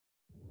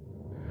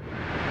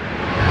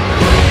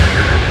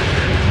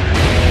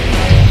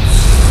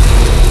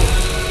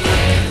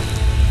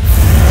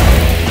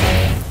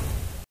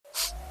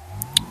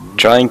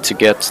trying to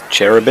get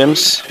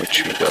Cherubims,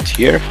 which we got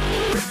here.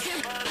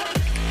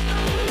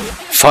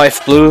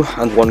 5 blue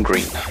and 1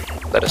 green.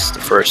 That is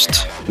the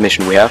first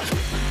mission we have.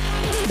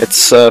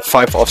 It's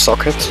 5 off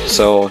socket,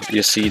 so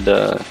you see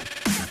the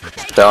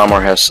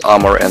armor has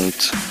armor and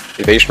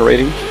evasion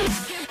rating.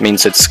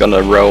 Means it's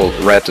gonna roll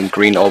red and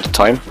green all the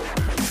time.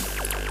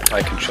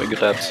 I can show you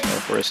that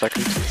for a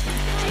second.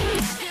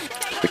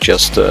 We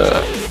just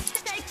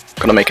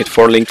gonna make it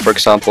 4 linked, for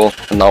example,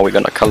 and now we're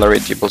gonna color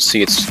it. You will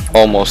see it's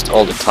almost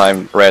all the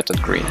time red and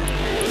green.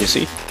 You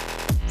see?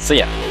 So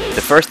yeah,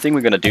 the first thing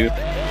we're gonna do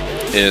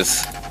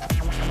is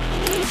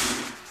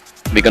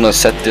we're gonna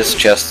set this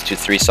chest to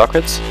 3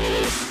 sockets.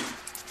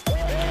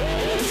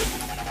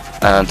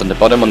 And on the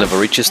bottom on the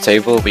Varich's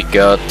table we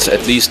got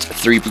at least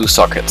 3 blue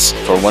sockets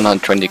for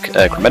 120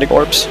 chromatic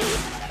orbs.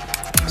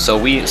 So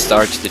we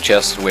start the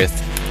chest with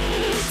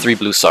 3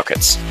 blue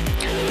sockets.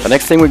 The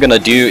next thing we're gonna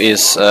do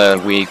is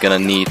we're gonna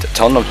need a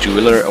ton of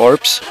jeweler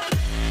orbs.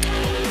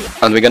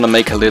 And we're gonna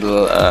make a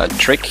little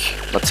trick,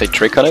 let's say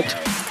trick on it.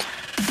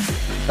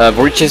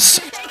 Varich's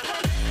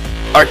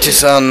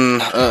Artisan,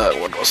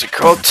 what was it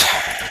called?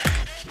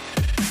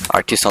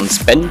 Artisan's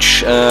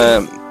Bench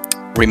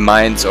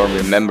reminds or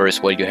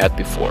remembers what you had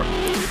before.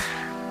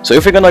 So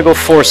if we're gonna go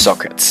 4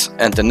 sockets,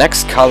 and the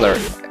next color,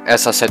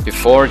 as I said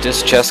before,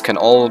 this chest can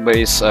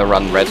always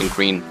run red and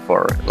green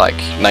for like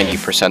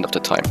 90% of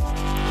the time.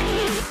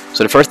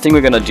 So the first thing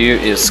we're gonna do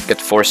is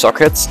get 4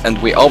 sockets, and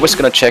we're always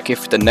gonna check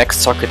if the next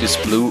socket is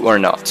blue or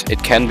not.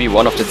 It can be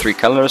one of the 3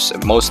 colors,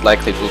 and most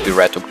likely it will be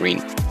red or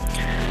green.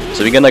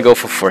 So we're gonna go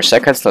for 4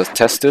 seconds, let's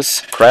test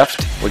this.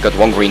 Craft, we got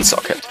 1 green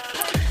socket.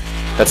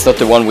 That's not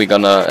the one we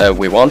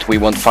want. We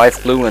want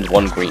 5 blue and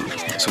 1 green.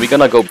 So we're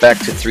gonna go back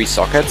to 3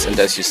 sockets, and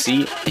as you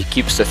see, it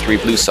keeps the 3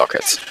 blue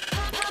sockets.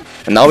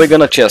 And now we're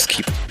gonna just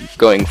keep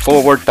going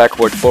forward,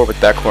 backward,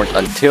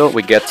 until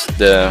we get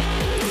the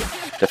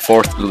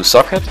 4th blue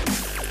socket.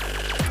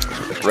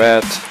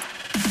 Red,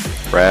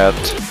 red,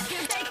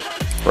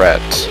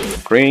 red,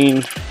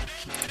 green.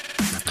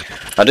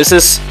 Now this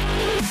is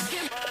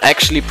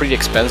actually pretty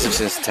expensive,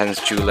 since 10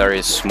 jeweler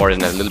is more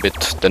than a little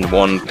bit than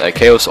 1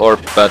 chaos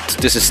orb, but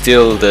this is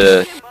still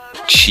the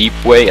cheap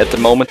way at the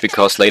moment,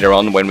 because later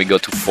on when we go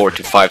to 4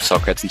 to 5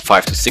 sockets and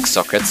 5 to 6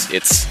 sockets,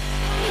 it's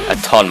a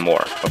ton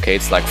more. Okay,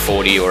 it's like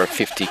 40 or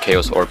 50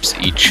 chaos orbs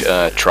each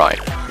try.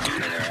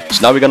 So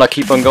now we're gonna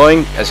keep on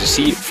going. As you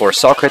see, 4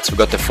 sockets, we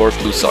got the 4th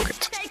blue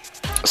socket.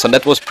 So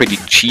that was pretty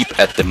cheap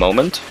at the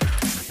moment.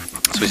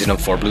 So we see on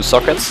 4 blue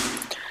sockets.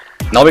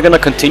 Now we're gonna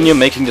continue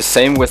making the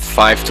same with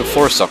 5 to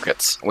 4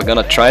 sockets. We're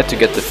gonna try to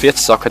get the 5th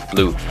socket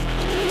blue,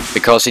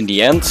 because in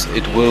the end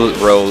it will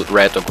roll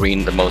red or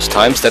green the most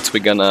times. That's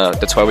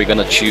why we're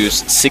gonna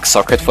choose 6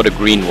 socket for the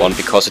green one,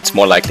 because it's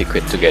more likely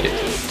to get it.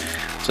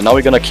 So now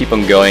we're gonna keep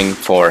on going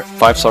for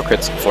 5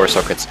 sockets, 4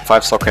 sockets,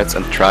 5 sockets,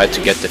 and try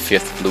to get the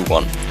 5th blue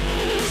one.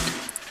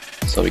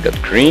 So we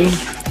got green,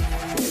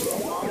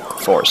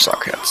 4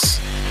 sockets,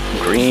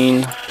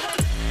 green,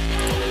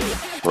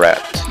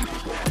 red,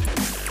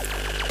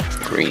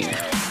 green,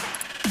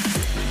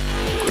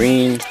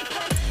 green,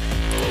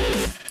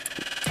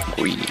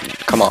 green.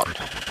 Come on,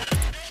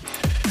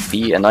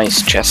 be a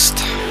nice chest.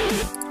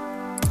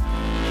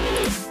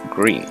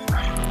 Green,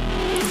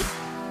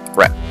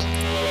 red.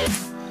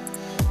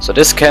 So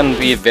this can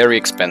be very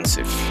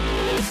expensive.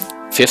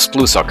 5th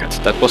blue socket,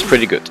 that was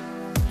pretty good.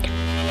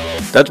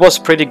 That was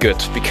pretty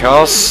good,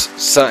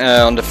 because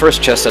on the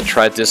first chest I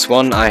tried this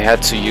one, I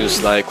had to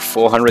use like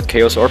 400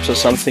 chaos orbs or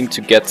something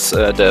to get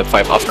the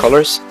 5 off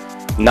colors.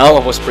 Now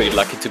I was pretty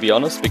lucky, to be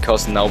honest,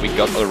 because now we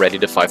got already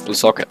the 5 blue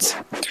sockets.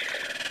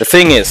 The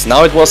thing is,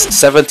 now it was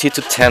 70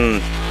 to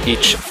 10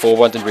 each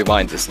forward and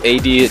rewind. This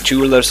 80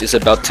 jewelers is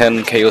about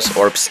 10 chaos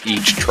orbs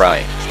each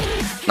try.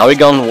 Now we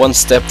go 1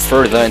 step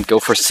further and go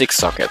for 6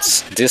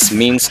 sockets. This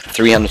means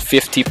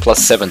 350 plus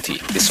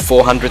 70 is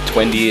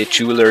 420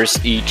 jewelers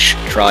each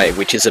try,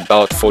 which is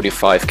about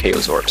 45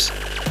 chaos orbs.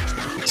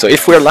 So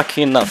if we're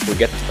lucky enough, we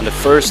get on the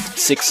first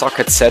 6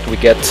 socket set, we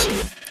get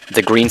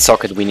the green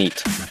socket we need.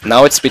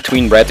 Now it's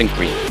between red and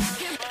green.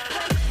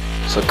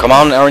 So come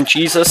on,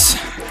 RNGesus.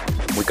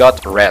 We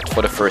got red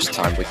for the first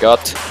time. We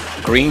got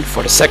green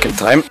for the second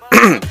time.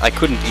 I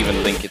couldn't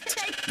even link it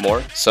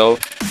more. So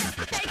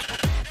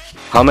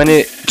how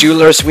many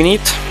jewelers we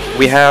need?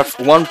 We have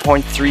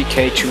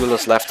 1.3k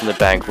jewelers left in the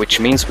bank, which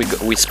means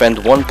we spend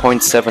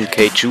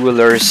 1.7k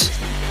jewelers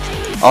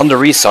on the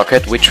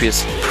resocket, which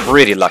is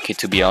pretty lucky,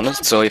 to be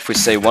honest. So if we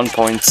say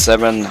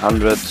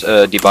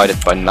 1.700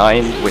 divided by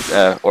 9 with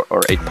or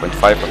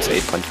 8.5, let's say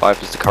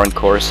 8.5 is the current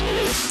course,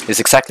 is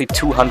exactly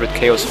 200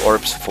 chaos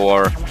orbs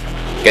for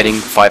getting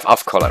 5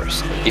 off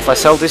colors. If I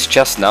sell this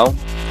chest now,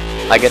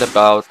 I get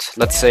about,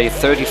 let's say,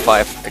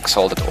 35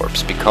 exalted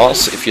orbs,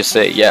 because if you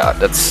say, yeah,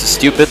 that's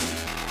stupid,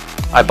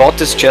 I bought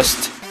this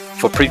chest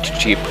for pretty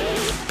cheap,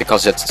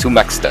 because it's 2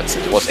 max stats.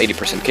 It was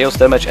 80% chaos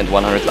damage and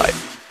 100 life.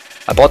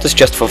 I bought this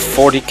chest for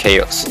 40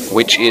 chaos,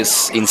 which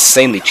is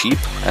insanely cheap,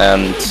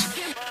 and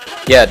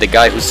yeah, the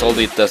guy who sold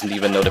it doesn't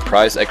even know the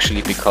price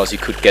actually, because he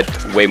could get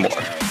way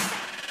more.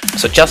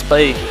 So just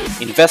by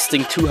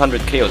investing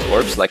 200 Chaos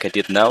Orbs like I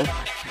did now,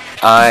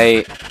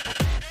 I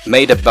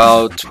made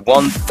about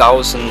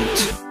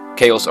 1000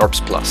 Chaos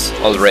Orbs plus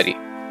already.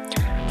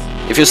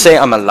 If you say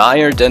I'm a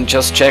liar, then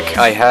just check.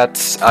 I have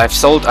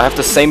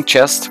the same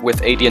chest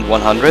with 80 and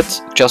 100,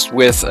 just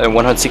with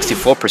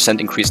 164%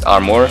 increased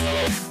armor,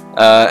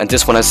 and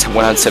this one has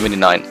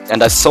 179.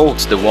 And I sold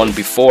the one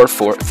before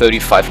for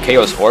 35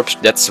 Chaos Orbs.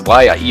 That's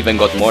why I even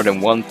got more than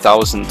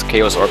 1000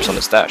 Chaos Orbs on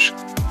the stash.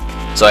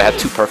 So I had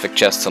 2 perfect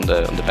chests on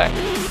the bank.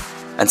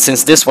 And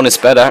since this one is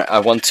better, I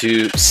want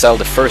to sell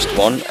the first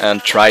one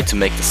and try to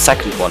make the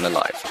second one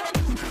alive.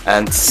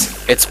 And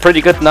it's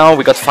pretty good now.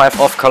 We got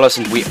 5 off colors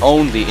and we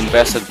only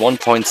invested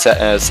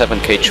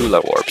 1.7k Chula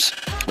Orbs,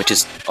 which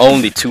is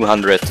only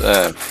 200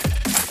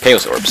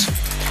 Chaos Orbs.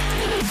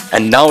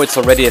 And now it's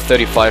already a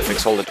 35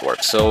 Exalted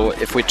Orb. So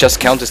if we just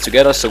count this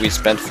together, so we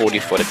spent 40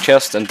 for the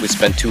chest and we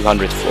spent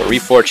 200 for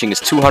reforging, is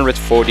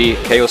 240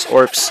 Chaos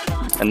Orbs.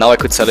 And now I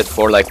could sell it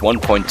for like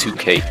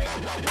 1.2k,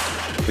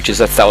 which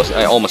is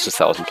almost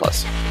 1000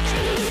 plus.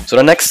 So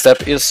the next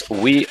step is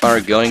we are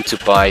going to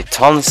buy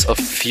tons of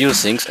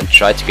fusings and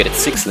try to get it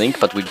 6-link,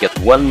 but we get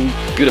 1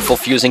 beautiful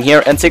fusing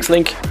here and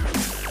 6-link.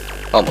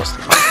 Almost.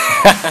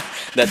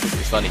 That would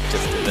be funny,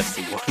 just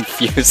investing 1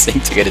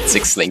 fusing to get it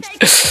 6-link.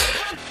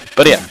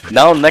 But yeah,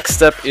 now next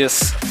step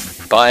is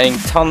buying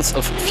tons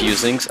of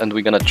fusings and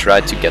we're gonna try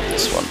to get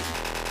this one.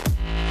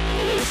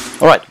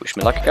 Alright, wish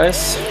me luck,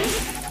 guys.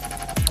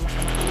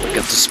 We're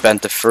going to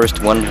spend the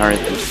first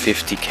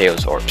 150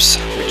 Chaos Orbs,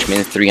 which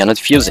means 300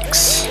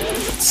 fusings.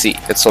 Let's see,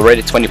 it's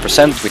already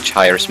 20%, which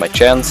higher my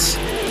chance.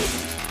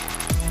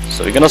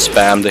 So we're gonna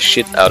spam the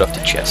shit out of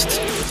the chest.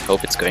 Let's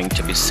hope it's going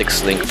to be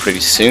 6-link pretty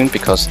soon,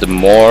 because the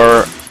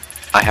more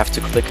I have to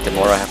click, the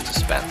more I have to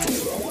spend.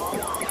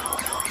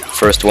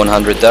 First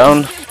 100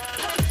 down.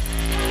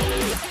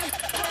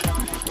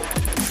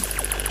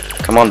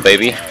 Come on,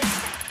 baby.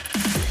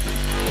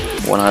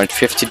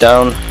 150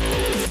 down.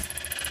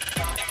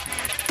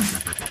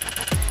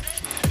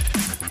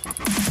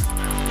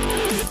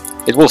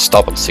 It will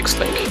stop on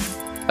 6-link,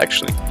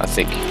 actually, I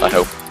think, I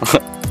hope.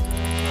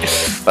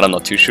 But I'm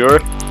not too sure.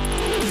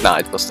 Nah,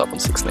 it will stop on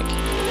 6-link.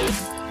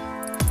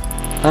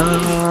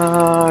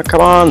 Ah,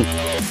 come on!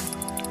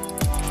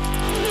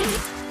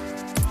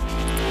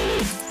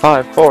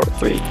 5, 4,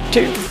 3,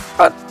 2,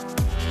 1.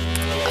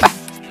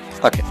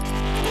 Okay.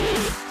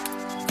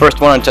 First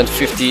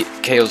 150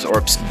 Chaos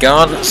Orbs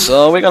gone,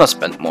 so we're gonna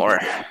spend more.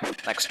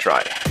 Next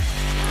try.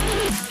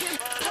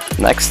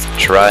 Next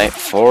try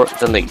for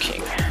the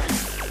linking.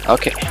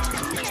 Okay.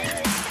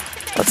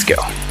 Let's go.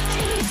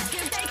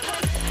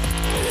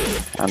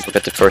 And we'll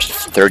get the first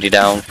 30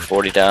 down,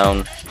 40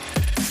 down,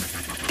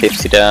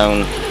 50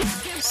 down,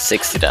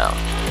 60 down,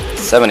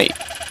 70,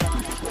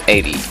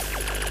 80,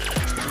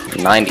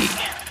 90,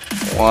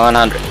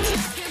 100,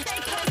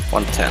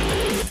 110,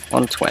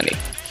 120,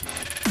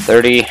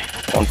 30,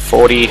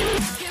 140,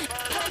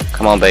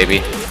 come on baby,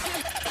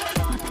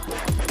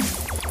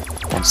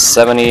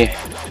 170,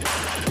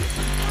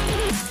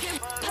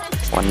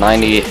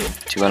 190,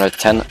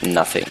 210,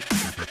 nothing.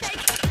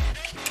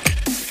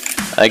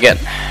 Again.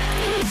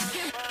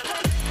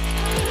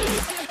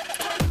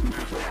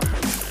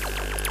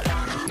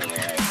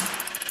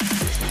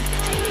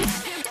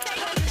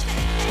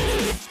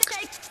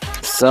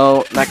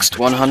 So, next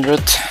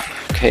 100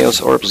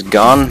 Chaos Orbs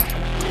gone,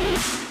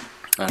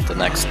 and the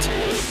next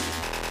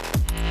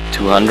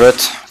 200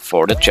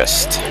 for the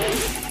chest.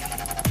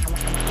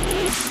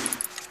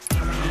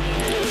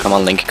 Come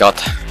on, Link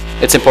God.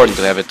 It's important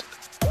to have it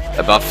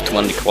above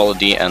 200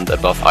 quality and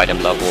above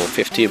item level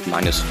 50,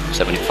 minus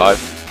 75.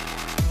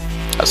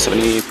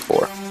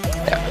 74.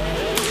 Yeah.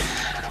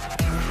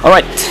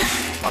 Alright,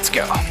 let's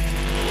go.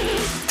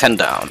 10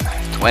 down,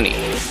 20,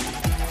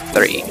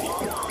 30.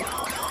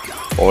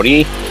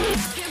 40,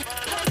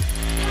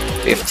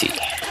 50,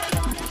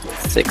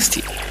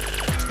 60,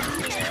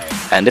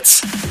 and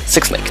it's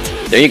 6-linked.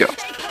 There you go.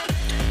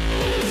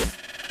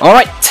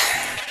 Alright,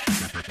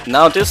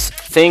 now this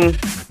thing,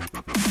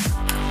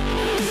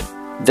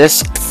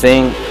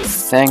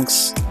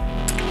 thanks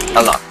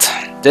a lot.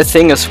 This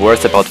thing is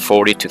worth about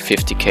 40 to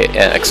 50k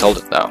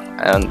Exalted now,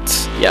 and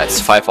yeah,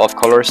 it's 5 off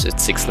colors,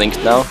 it's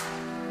 6-linked now.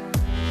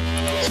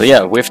 So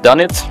yeah, we've done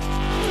it,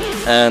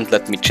 and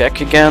let me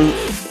check again.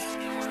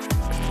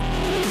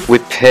 We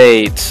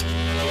paid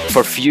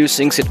for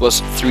fusings, it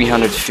was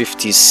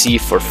 350C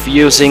for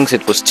fusings,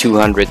 it was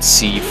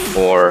 200C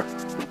for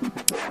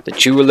the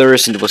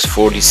jewelers, and it was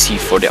 40C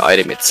for the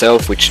item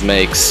itself, which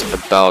makes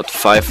about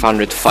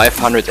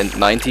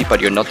 590, but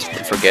you're not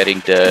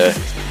forgetting the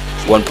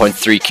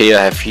 1.3k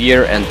I have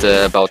here, and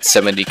about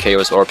 70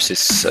 Chaos Orbs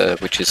is,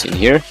 which is in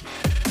here.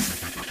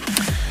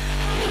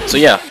 So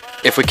yeah,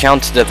 if we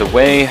count that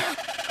away,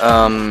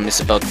 it's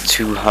about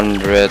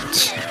 200...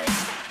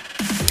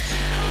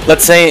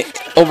 Let's say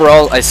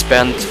overall I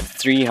spent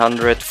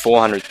 300,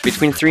 400,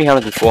 between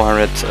 300 and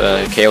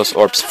 400 Chaos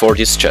Orbs for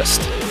this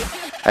chest.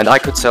 And I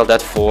could sell that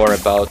for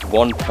about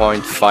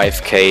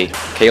 1.5k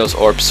Chaos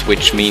Orbs,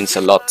 which means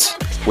a lot,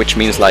 which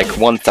means like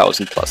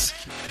 1000 plus.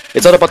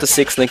 It's not about the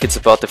 6 link, it's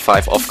about the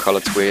 5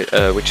 off-colors,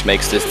 which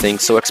makes this thing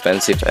so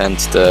expensive, and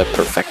the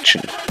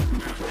perfection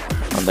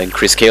on the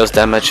increased chaos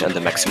damage and the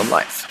maximum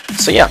life.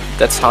 So yeah,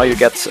 that's how you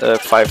get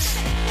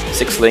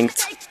 6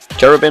 linked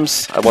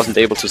Cherubims. I wasn't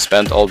able to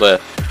spend all the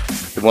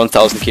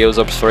 1000 chaos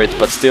orbs for it,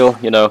 but still,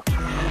 you know,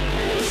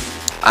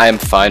 I am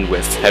fine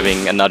with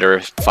having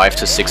another 500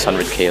 to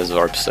 600 chaos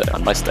orbs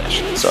on my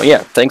stash. So yeah,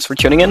 thanks for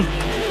tuning in,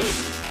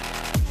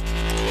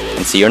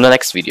 and see you in the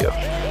next video.